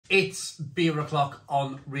It's beer o'clock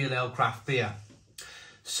on Real Ale Craft Beer.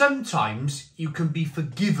 Sometimes you can be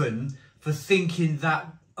forgiven for thinking that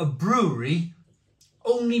a brewery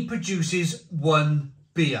only produces one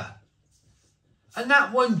beer. And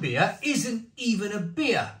that one beer isn't even a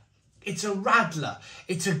beer. It's a radler.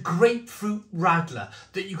 It's a grapefruit radler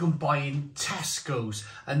that you can buy in Tesco's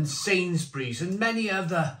and Sainsbury's and many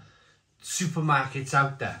other supermarkets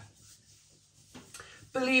out there. I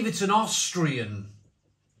believe it's an Austrian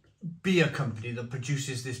beer company that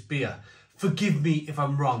produces this beer. Forgive me if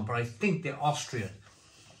I'm wrong, but I think they're Austrian.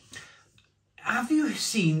 Have you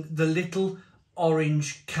seen the little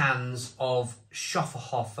orange cans of Scho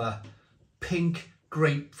fferhofer pink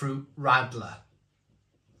grapefruit radler?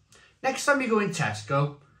 Next time you go in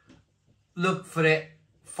Tesco, look for it,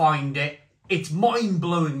 find it. It's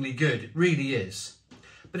mind-blowingly good, it really is.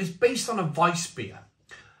 But it's based on a Weiss beer,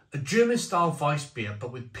 a German-style Weiss beer,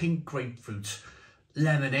 but with pink grapefruit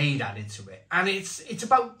lemonade added to it. And it's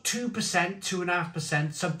about 2%,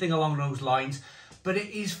 2.5%, something along those lines. But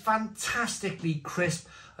it is fantastically crisp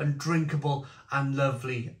and drinkable and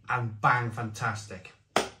lovely and bang fantastic.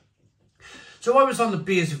 So I was on the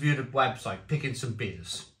Beers of Europe website picking some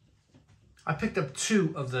beers. I picked up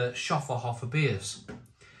 2 of the Scho fferhofer beers.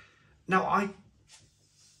 Now,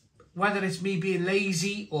 whether it's me being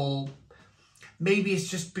lazy or maybe it's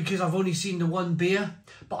just because I've only seen the one beer,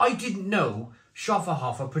 but I didn't know Scho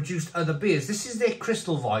fferhofer produced other beers. This is their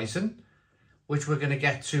Crystal Weizen, which we're going to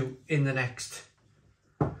get to in the next...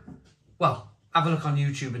 Well, have a look on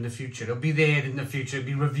YouTube in the future. It'll be there in the future. It'll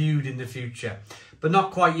be reviewed in the future. But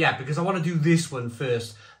not quite yet, because I want to do this one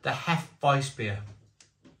first. The Hefeweizen beer.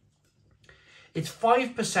 It's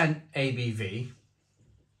 5% ABV.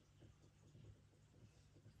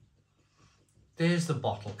 There's the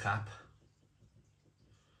bottle cap.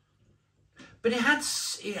 But it has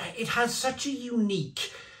such a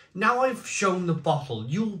unique... Now I've shown the bottle,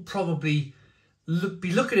 you'll probably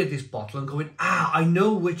be looking at this bottle and going, I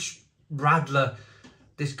know which radler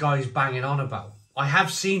this guy's banging on about. I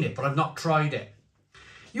have seen it, but I've not tried it.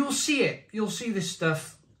 You'll see it. You'll see this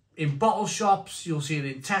stuff in bottle shops. You'll see it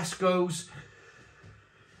in Tesco's.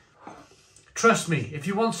 Trust me, if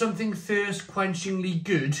you want something thirst-quenchingly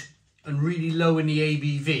good and really low in the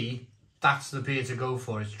ABV, that's the beer to go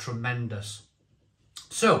for. It's tremendous.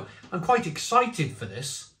 So, I'm quite excited for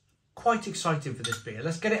this. Quite excited for this beer.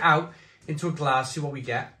 Let's get it out into a glass, see what we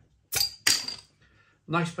get.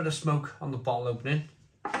 Nice bit of smoke on the bottle opening.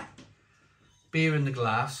 Beer in the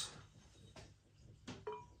glass.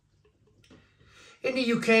 In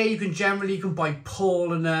the UK, you can buy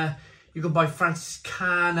Paulaner, you can buy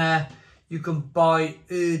Franziskaner, you can buy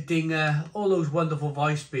Erdinger, all those wonderful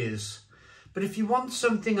Weiss beers. But if you want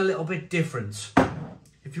something a little bit different,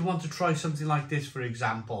 if you want to try something like this, for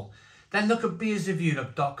example, then look at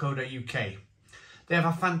beersofeurope.co.uk. They have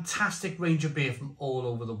a fantastic range of beer from all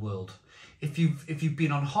over the world. If you've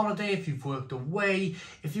been on holiday, if you've worked away,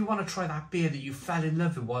 if you want to try that beer that you fell in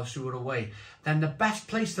love with whilst you were away, then the best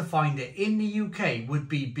place to find it in the UK would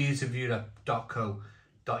be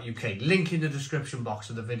beersofeurope.co.uk. Link in the description box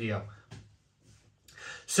of the video.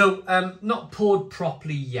 So, not poured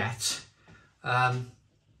properly yet.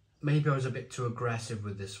 Maybe I was a bit too aggressive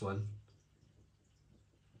with this one.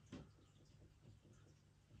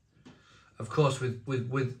 Of course,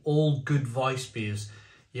 with all good Weiss beers,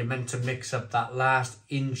 you're meant to mix up that last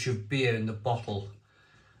inch of beer in the bottle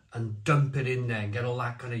and dump it in there and get all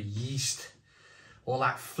that kind of yeast, all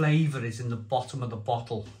that flavour is in the bottom of the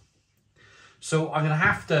bottle. So I'm going to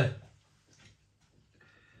have to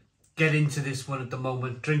get into this one at the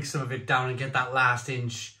moment, drink some of it down and get that last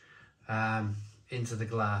inch into the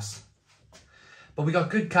glass. But we got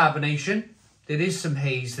good carbonation. There is some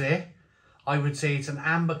haze there. I would say it's an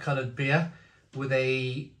amber coloured beer with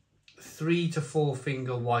a 3 to 4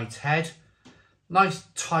 finger white head. Nice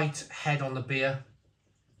tight head on the beer.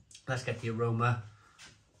 Let's get the aroma.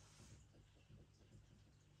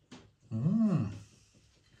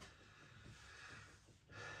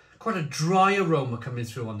 Quite a dry aroma coming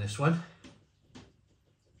through on this one.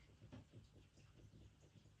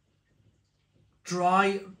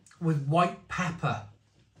 Dry with white pepper.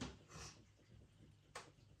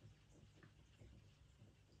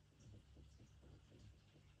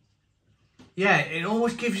 Yeah, it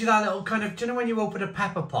almost gives you that little kind of, do you know when you open a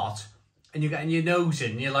pepper pot and you're getting your nose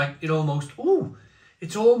in, you're like, it's almost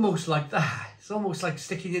like that. It's almost like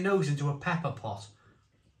sticking your nose into a pepper pot.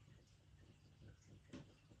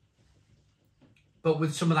 But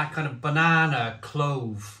with some of that kind of banana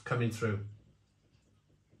clove coming through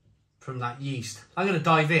from that yeast. I'm going to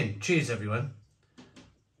dive in. Cheers, everyone.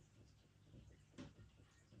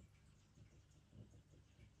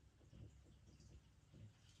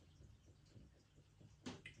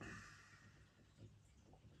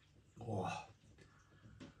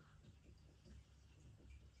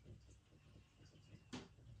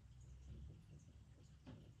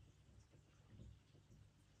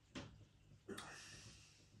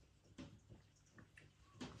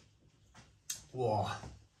 Whoa.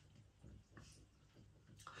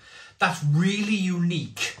 That's really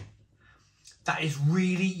unique. That is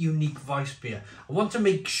really unique Weiss beer. I want to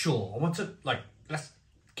make sure, let's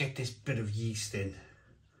get this bit of yeast in.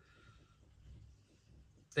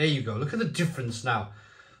 There you go. Look at the difference now.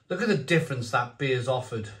 Look at the difference that beer's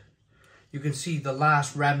offered. You can see the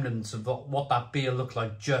last remnants of what that beer looked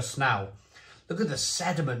like just now. Look at the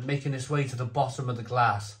sediment making its way to the bottom of the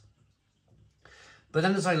glass. But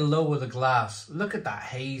then as I lower the glass, look at that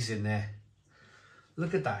haze in there.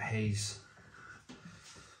 Look at that haze.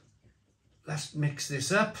 Let's mix this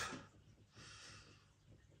up.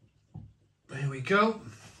 There we go.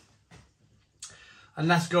 And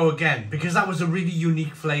let's go again, because that was a really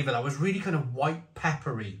unique flavour. That was really kind of white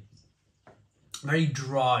peppery. Very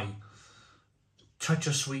dry. Touch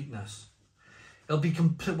of sweetness. It'll be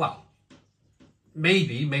complete, well,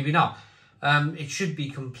 maybe not. It should be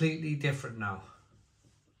completely different now.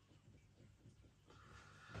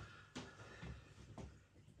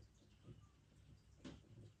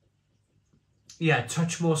 Yeah,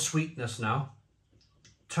 touch more sweetness now.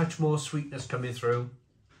 Touch more sweetness coming through.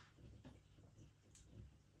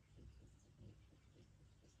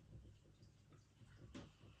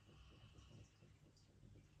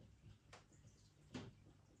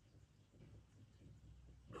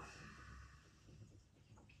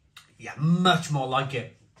 Yeah, much more like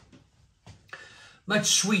it. Much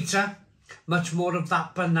sweeter, much more of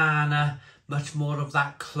that banana, much more of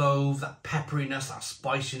that clove, that pepperiness, that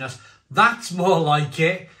spiciness. That's more like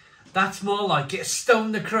it. That's more like it.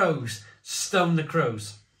 Stone the crows. Stone the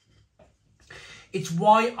crows. It's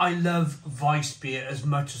why I love Weiss beer as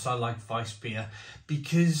much as I like Weiss beer,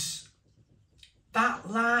 because that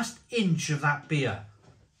last inch of that beer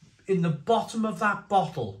in the bottom of that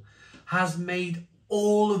bottle has made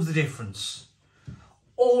all of the difference.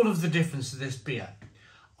 All of the difference to this beer.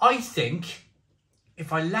 I think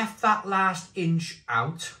if I left that last inch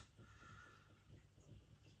out,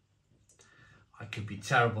 I could be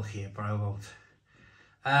terrible here, but I won't.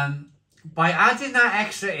 By adding that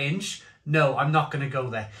extra inch, no, I'm not going to go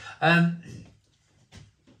there.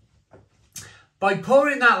 By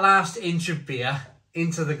pouring that last inch of beer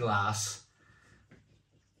into the glass,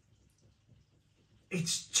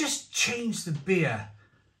 it's just changed the beer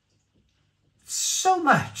so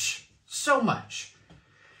much, so much.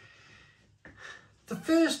 The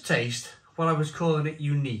first taste, while I was calling it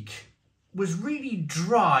unique, was really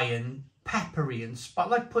dry and peppery and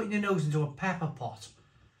like putting your nose into a pepper pot.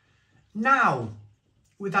 Now,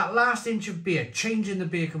 with that last inch of beer, changing the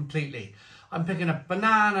beer completely, I'm picking up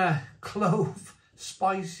banana, clove,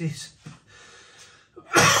 spices.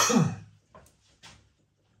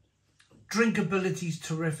 Drinkability's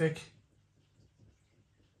terrific.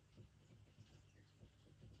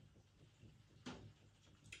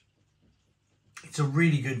 It's a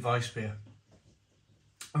really good Weiss beer.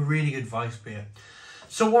 A really good Weiss beer.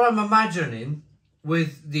 So what I'm imagining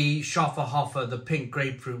with the Scho fferhofer, the pink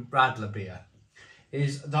grapefruit radler beer,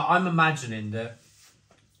 is that I'm imagining that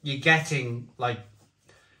you're getting, like,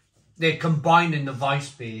 they're combining the Weiss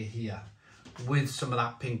beer here with some of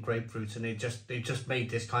that pink grapefruit, and they just made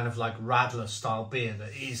this kind of like radler style beer that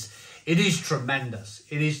it is tremendous.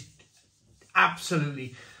 It is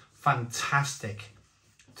absolutely fantastic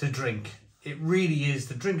to drink. It really is.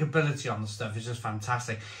 The drinkability on the stuff is just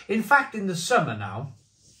fantastic. In fact, in the summer now,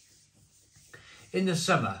 in the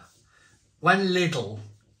summer, when Lidl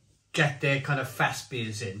get their kind of fest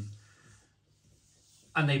beers in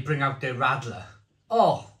and they bring out their radler,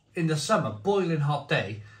 oh, in the summer, boiling hot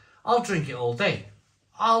day, I'll drink it all day.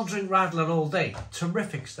 I'll drink radler all day.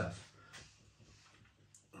 Terrific stuff.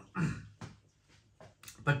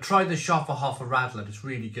 But try the Scho fferhofer radler. It's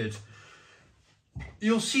really good.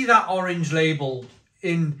 You'll see that orange label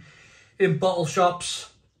in bottle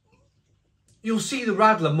shops. You'll see the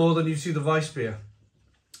radler more than you see the Weiss beer.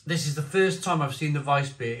 This is the first time I've seen the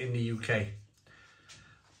Weiss beer in the UK.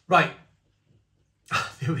 Right.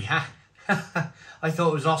 Here we are. I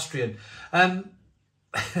thought it was Austrian.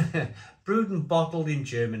 Brewed and bottled in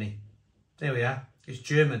Germany. There we are. It's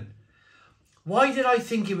German. Why did I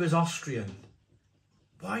think it was Austrian?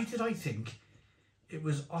 Why did I think it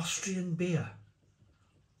was Austrian beer?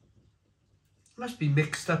 It must be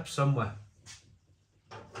mixed up somewhere.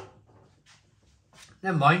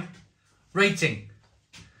 Never mind. Rating.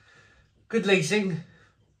 Good lacing.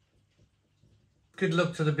 Good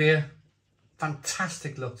look to the beer.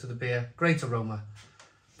 Fantastic look to the beer. Great aroma.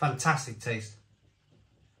 Fantastic taste.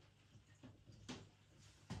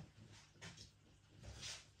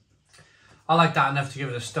 I like that enough to give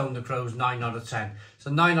it a Stone the Crows 9 out of 10. So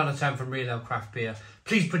 9 out of 10 from Real Ale Craft Beer.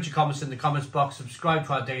 Please put your comments in the comments box, subscribe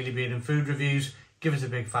to our daily beer and food reviews, give us a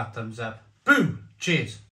big fat thumbs up. Boom! Cheers!